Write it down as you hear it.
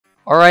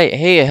Alright,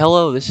 hey,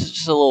 hello, this is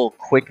just a little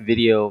quick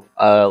video,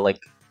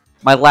 like,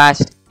 my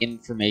last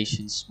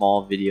information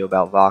small video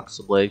about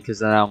Voxl Blade, because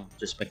then I'm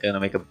just gonna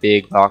make a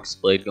big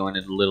Voxl Blade going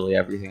into literally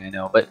everything I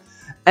know. But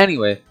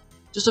anyway,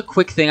 just a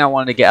quick thing I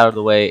wanted to get out of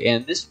the way,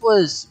 and this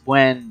was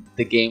when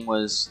the game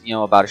was,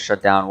 about to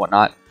shut down and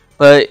whatnot.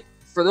 But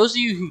for those of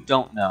you who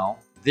don't know,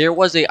 there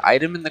was a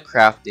item in the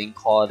crafting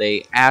called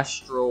a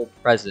Astral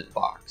Present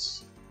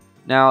Box.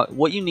 Now,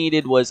 what you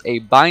needed was a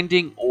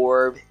binding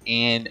orb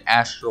and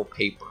astral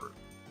paper.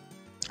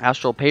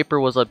 Astral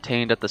paper was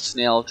obtained at the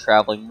snail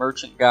traveling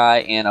merchant guy,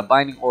 and a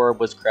binding orb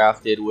was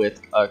crafted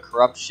with a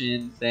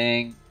corruption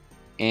thing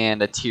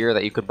and a tier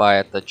that you could buy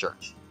at the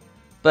church.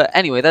 But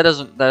anyway, that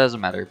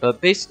doesn't matter. But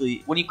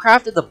basically, when you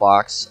crafted the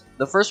box,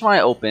 the first one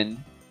I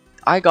opened,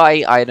 I got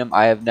an item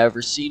I have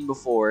never seen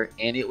before,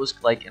 and it was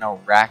like an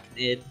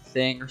arachnid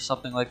thing or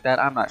something like that.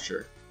 I'm not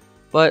sure.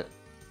 But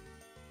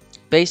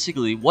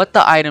basically, what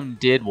the item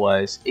did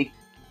was it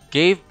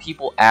gave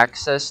people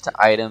access to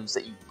items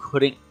that you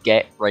couldn't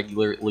get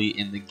regularly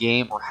in the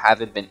game or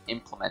haven't been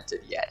implemented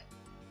yet.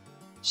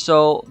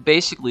 So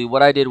basically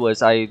what I did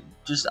was I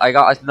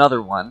got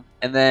another one,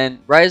 and then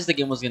right as the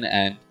game was going to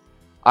end,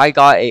 I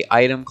got an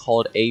item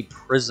called a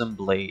Voxl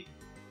Blade.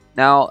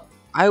 Now,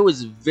 I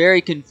was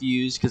very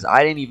confused because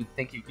I didn't even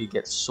think you could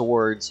get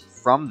swords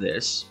from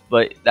this,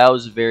 but that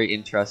was very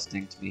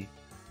interesting to me.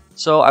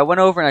 So I went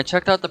over and I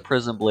checked out the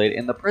Voxl Blade,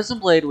 and the Voxl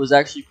Blade was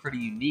actually pretty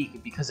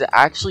unique because it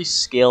actually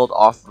scaled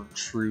off of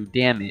true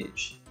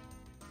damage.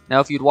 Now,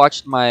 if you'd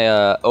watched my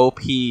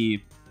OP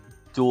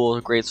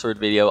dual greatsword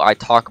video, I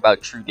talk about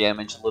true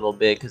damage a little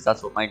bit because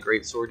that's what my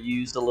greatsword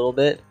used a little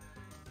bit.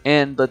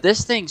 But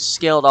this thing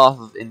scaled off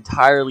of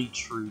entirely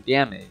true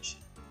damage.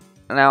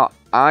 Now,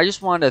 I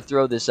just wanted to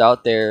throw this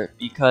out there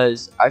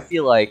because I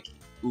feel like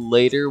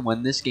later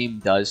when this game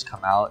does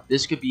come out,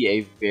 this could be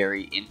a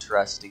very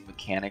interesting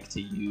mechanic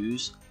to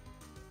use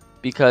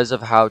because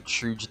of how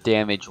true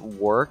damage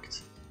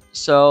worked.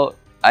 So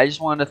I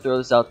just wanted to throw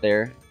this out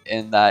there,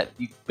 and that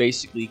you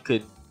basically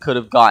could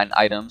have gotten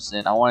items,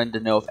 and I wanted to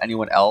know if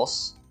anyone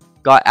else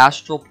got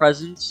astral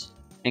presents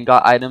and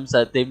got items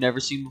that they've never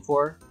seen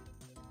before,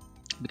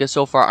 because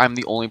so far I'm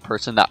the only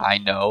person that I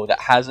know that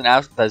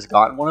has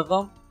gotten one of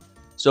them.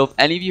 So if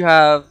any of you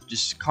have,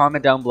 just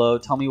comment down below,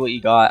 tell me what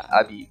you got.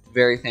 I'd be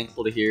very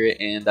thankful to hear it,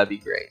 and that'd be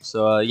great.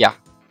 So yeah,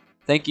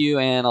 thank you,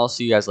 and I'll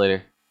see you guys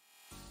later.